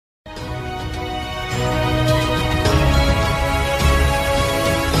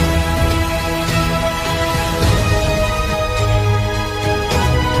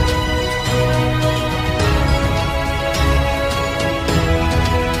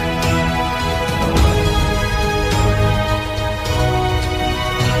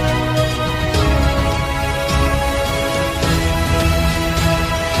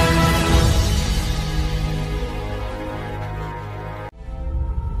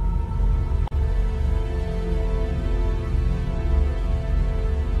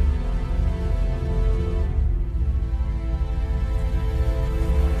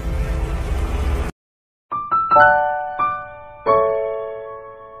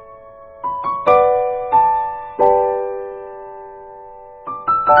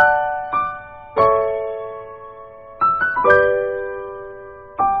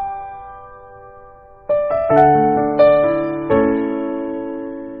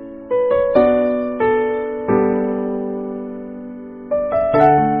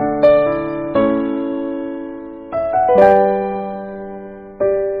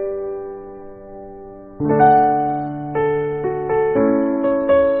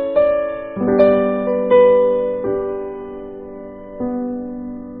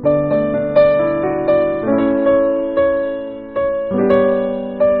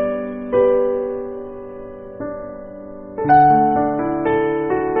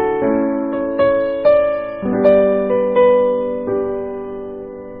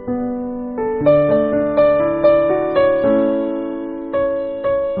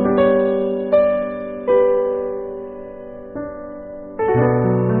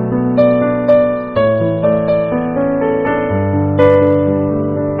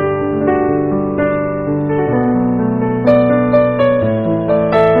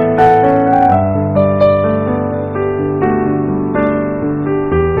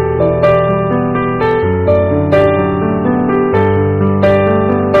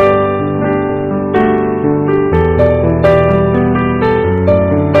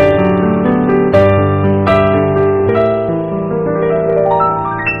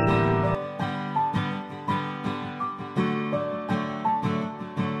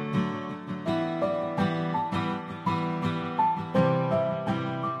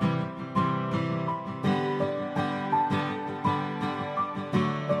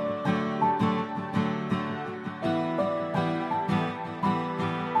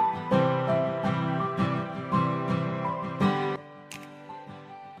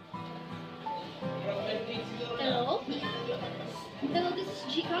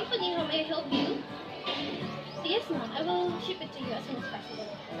company. How may I help you? Yes, ma'am. I will ship it to you as soon as possible.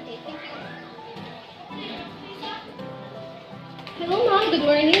 Okay, thank you. Hello, ma'am. Good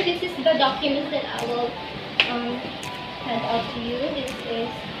morning. This is the documents that I will hand out to you. This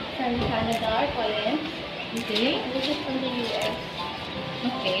is from Canada, our clients. Okay. And this is from the US.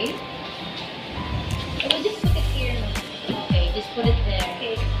 Okay. I will just put it here, ma'am. Okay, just put it there.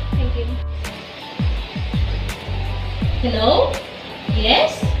 Okay, thank you. Hello?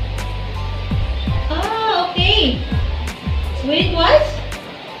 Yes? Ah, okay. So where it was?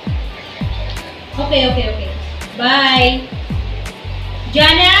 Okay. Bye.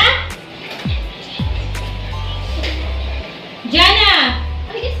 Jana? Jana!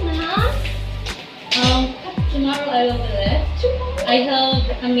 Oh, yes, ma'am. Tomorrow I will be left. I held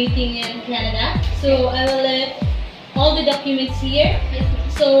a meeting in Canada, so I will leave all the documents here. Yes, ma'am.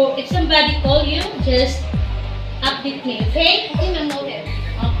 So if somebody call you, just update me, okay? Okay, ma'am. Noted.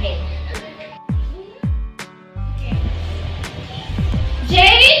 Okay.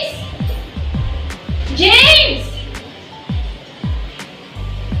 James! James!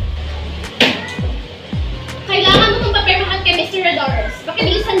 Kailangan mo itong papirmahan kay Mr. Redores.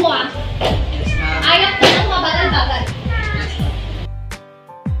 Pakibilisan mo, ah. Yes, ma'am. Ayaw ko ng mabagal-bagal.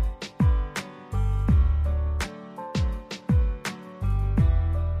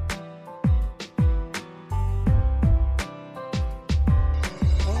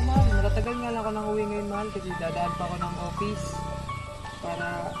 Oo, ma'am. Natatagal nga lang ako nang uwi ngayon, mahal. Kasi dadaan pa ako ng office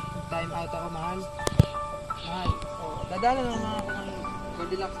para time out ako, mahal. Mahal. So, dadaan na lang ako ng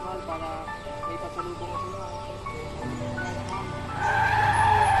Goldilocks, mahal, para may pasalubong ko sila.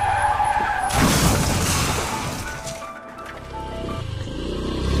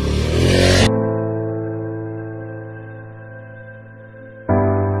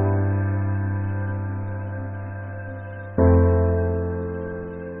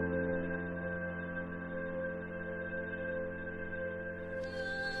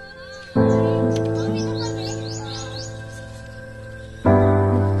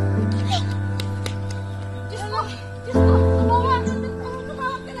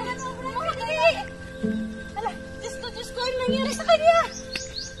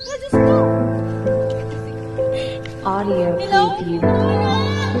 Audio preview.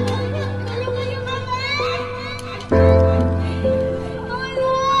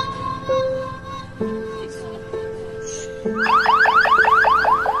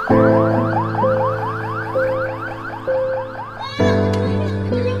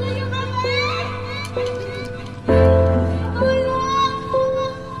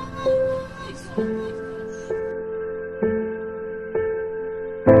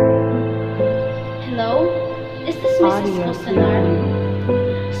 Hello? Is this Mrs. Audio Costanar?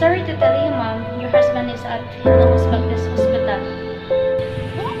 preview. Sorry to tell you, ma'am. Your husband is at Hilawas Bagnes Hospital.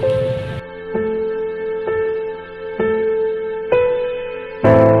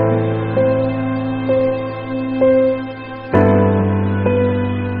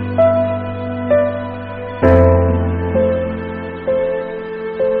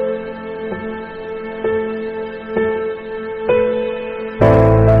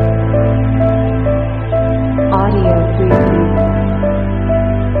 Audio preview.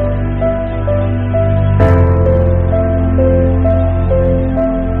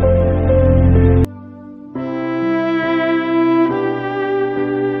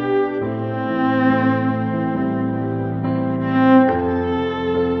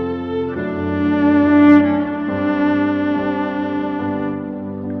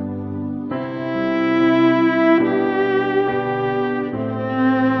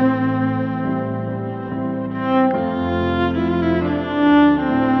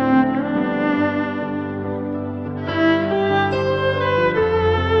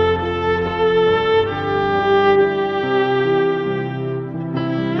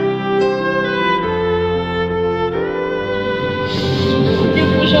 Hindi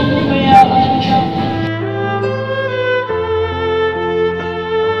po siya bumayaan siya.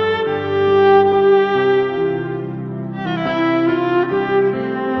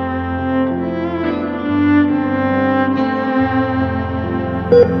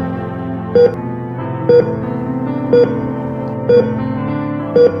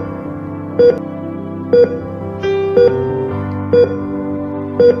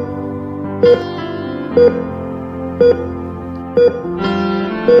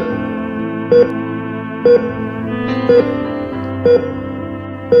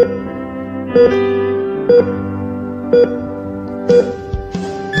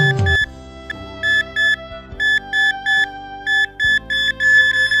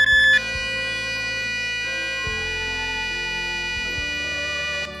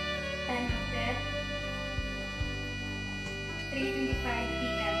 3:25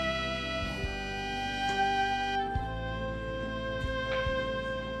 p.m.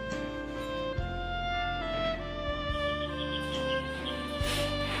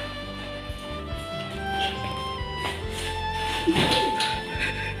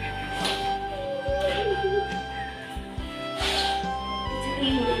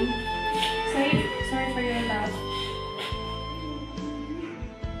 Hey, Mom. Sorry for your loss.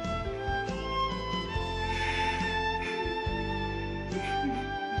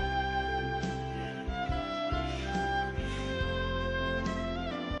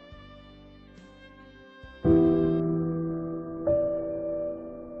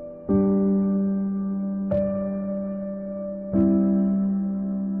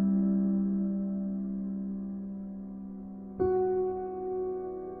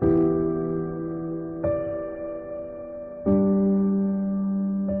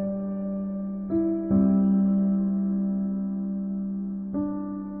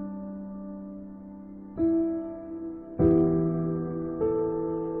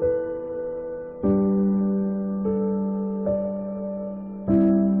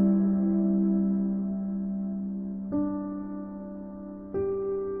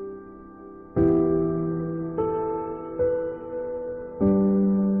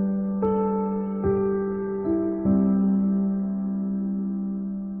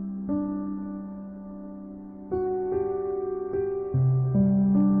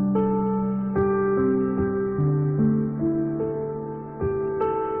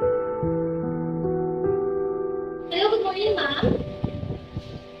 Hello, good morning, ma'am.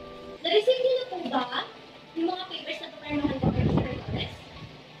 Na-receive niyo na po ba yung mga papers na papermahan ko kayo sa Archimedes?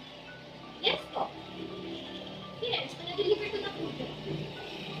 Yes po. Yes, na-deliver ko na po ito.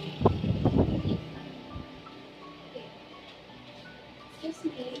 Okay. Excuse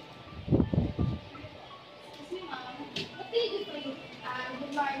me. Excuse me, ma'am. What can I do for you?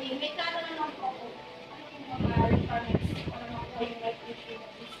 Good morning. May tatanong lang po ako. Ano yung mga requirements para makuha yung life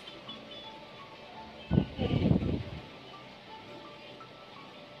insurance? Okay.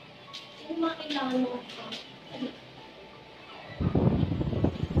 Yung mga kailangan mo.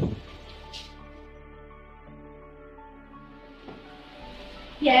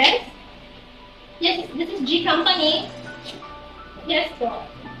 Yes? Yes, this is G Company. Yes po.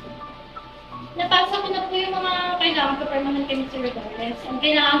 Napasa ko na po yung mga kailangan ko permanent kay Mr. Rodales. Ang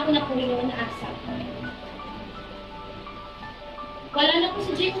kailangan ko na po yung na-ASAP. Wala na po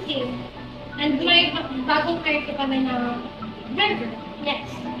sa GC. And may bagong card ko kami na driver. Yes.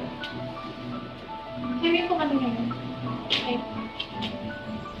 Kami po kami ngayon. Okay.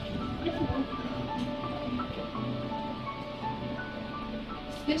 Yes, ma'am.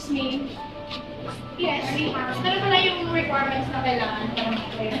 Excuse me. Yes, we have. Ano pala yung requirements na kailangan para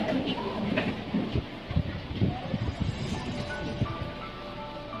mag-clear?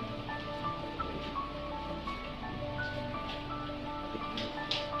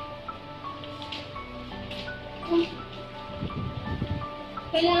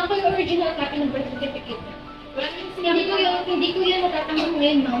 Kailangan ko yung original copy ng birth certificate. Hindi ko yun natatanggap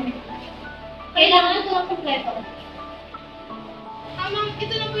ngayon, ma'am. Kailangan ko ng kompleto. Ma'am,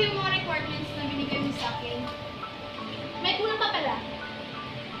 ito na po yung mga requirements na binigay mo sa akin. May kulang pa pala.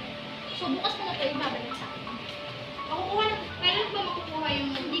 So, bukas ko na ito ibabalik sa akin. Makukuha na, kailan ba makukuha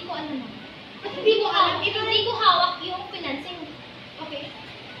yung... Hindi ko ano na. Kasi hindi ko hawak yung financing. Okay.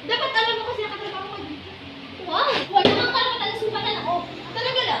 Dapat alam mo kasi nakatrabaho ko dito. Wow! Wala kang karapatan na sumpatan ako.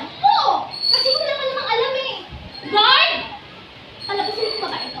 Talaga lang? Oo! Kasi wala ka namang alam eh. Guard! Palabasin mo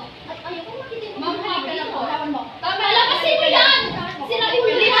ba ito? At ayaw ko makita yung Ma'am, halika na po. Lawan mo. Tama. Palabasin mo yan! Sinabi mo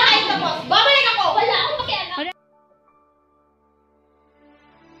Hindi na kahit tapos. Babalik ako! Wala akong pakialam.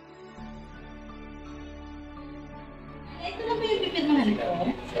 Ito na ba yung pipirmahan ko?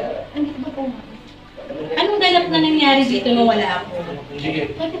 Andito ba po, ma'am? Anong ganap na nangyari dito nung wala ako?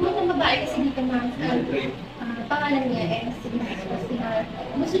 Nagpunta ng babae kasi dito, ma'am. Pangalan niya is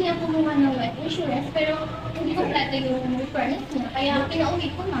gusto niya kumuha ng life insurance pero hindi kompleto yung requirements niya. Kaya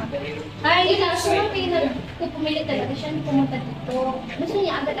pinauwi ko, ma'am. Ay, yun na. So, kung pumilit talaga siya, pumunta dito. Gusto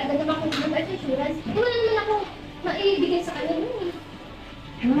niya agad-agad na makuha ng life insurance. Wala naman ako maibigay sa kanya.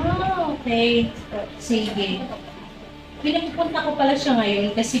 Ah, okay. Sige. Pinapupunta ko pala siya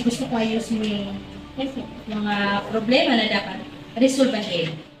ngayon kasi gusto ko ayusin yung mga problema na dapat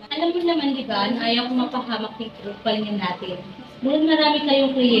resolbahin. Alam mo naman, di ba, na ayaw ko mapahamak yung kumpanya natin. Dahil marami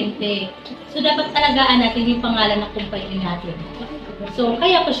tayong kliyente. So, dapat talagaan natin yung pangalan ng kumpanya natin. So,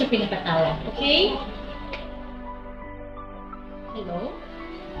 kaya ko siya pinapatawag. Okay? Hello?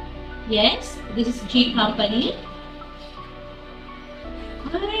 Yes? This is G Company?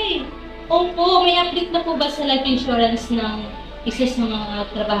 Ay! Opo, may update na po ba sa life insurance ng isa sa mga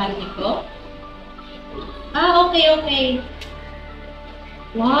trabahante ko. Ah, okay.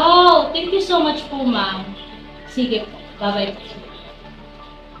 Wow! Thank you so much po, ma'am. Sige po. Bye-bye po.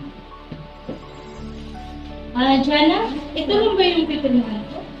 Jana, ito lang ba yung pipirmahan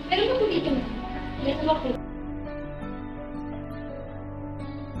ko? Pero ba po dito na? Ito ba po?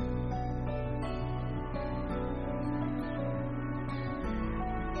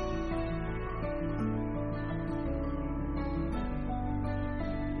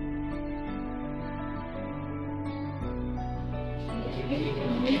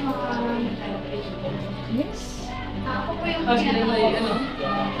 Yes. Ako po yung Kasi may ano.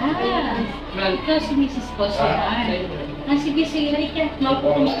 Ikaw si Mrs. Cosar. Sige, Rika.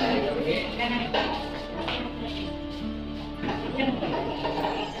 Maupo ko.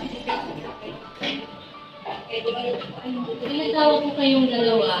 Pinatawag ko kayong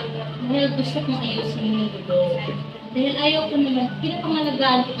dalawa dahil gusto kong ayusin yung gulo. Dahil ayaw ko naman,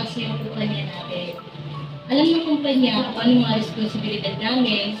 pinapangalagaan ko kasi yung kumpanya natin. Alam ng kumpanya kung anong mga responsibilidad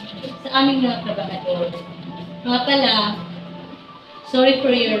namin sa aming mga trabahador. Mga pala, sorry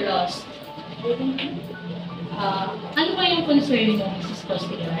for your loss. Ano ba yung concern mo, Mrs.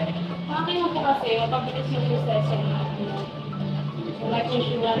 Costigar? Akin lang po kasi, mapabilis yung proseso ng life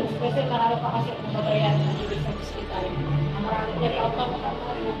insurance kasi marami pa kasi kung babayan ng ibig sa hospital. Marami din out of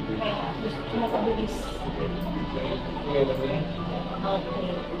kaya gusto ko mapabilis. Okay.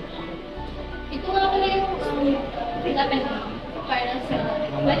 Ito nga pala yung pinapen para sa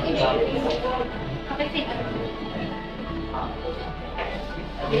life insurance. Kasi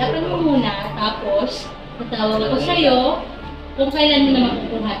Ilapan mo muna, tapos tatawag ko sa'yo kung kailan mo na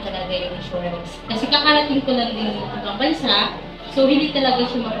makukuha talaga yung insurance. Kasi kakarating ko lang din yung ibang bansa, so hindi talaga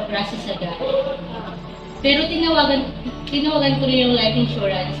siya mapaprocess agad. Pero tinawagan ko rin yung life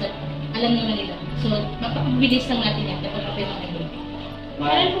insurance at alam naman nila. So, mapapabilis lang natin yan kapag kapit ng ano.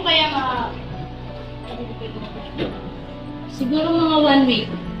 Kailan po kaya Siguro mga 1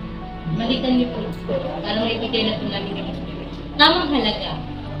 week. Balikan niyo po ito. Para maibigay na po namin yung tamang halaga.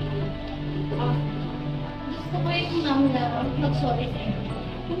 gusto ko yung ma'am na mag-sorry sa inyo.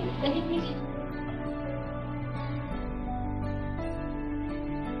 Dahil hindi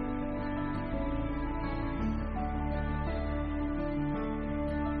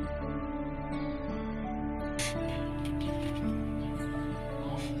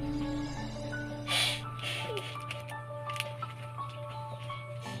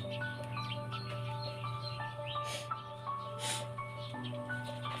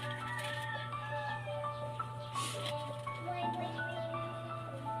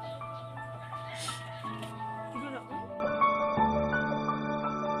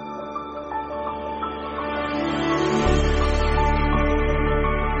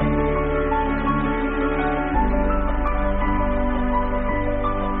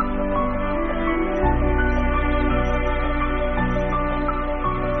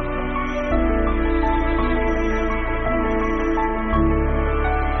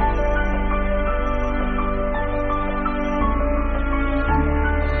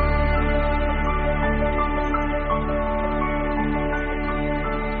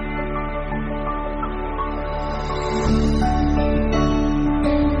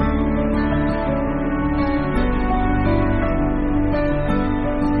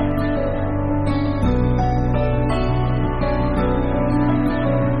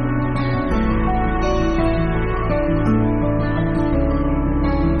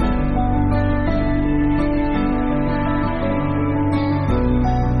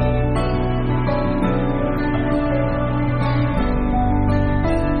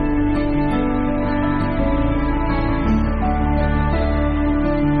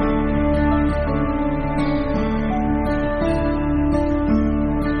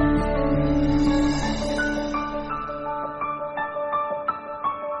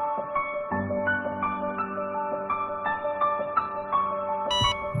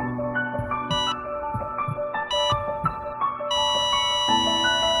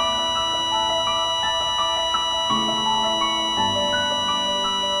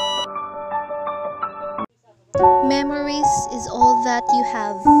Memories is all that you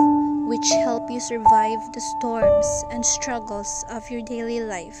have, which help you survive the storms and struggles of your daily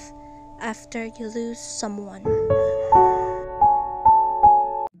life after you lose someone.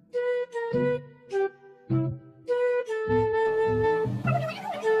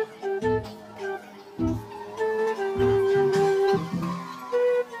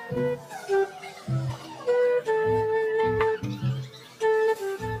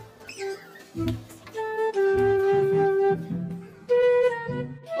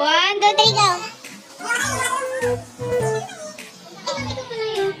 One, two, three, go!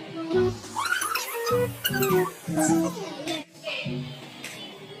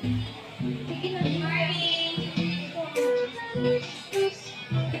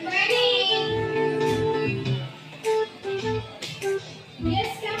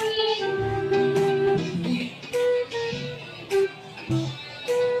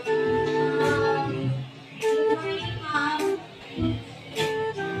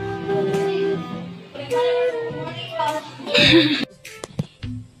 Dadaanan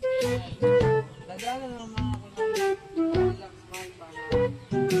lang mga ako ng relax man para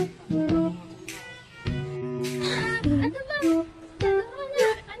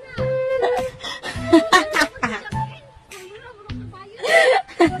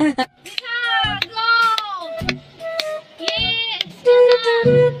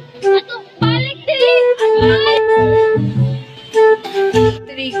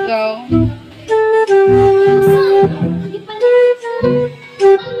There you go.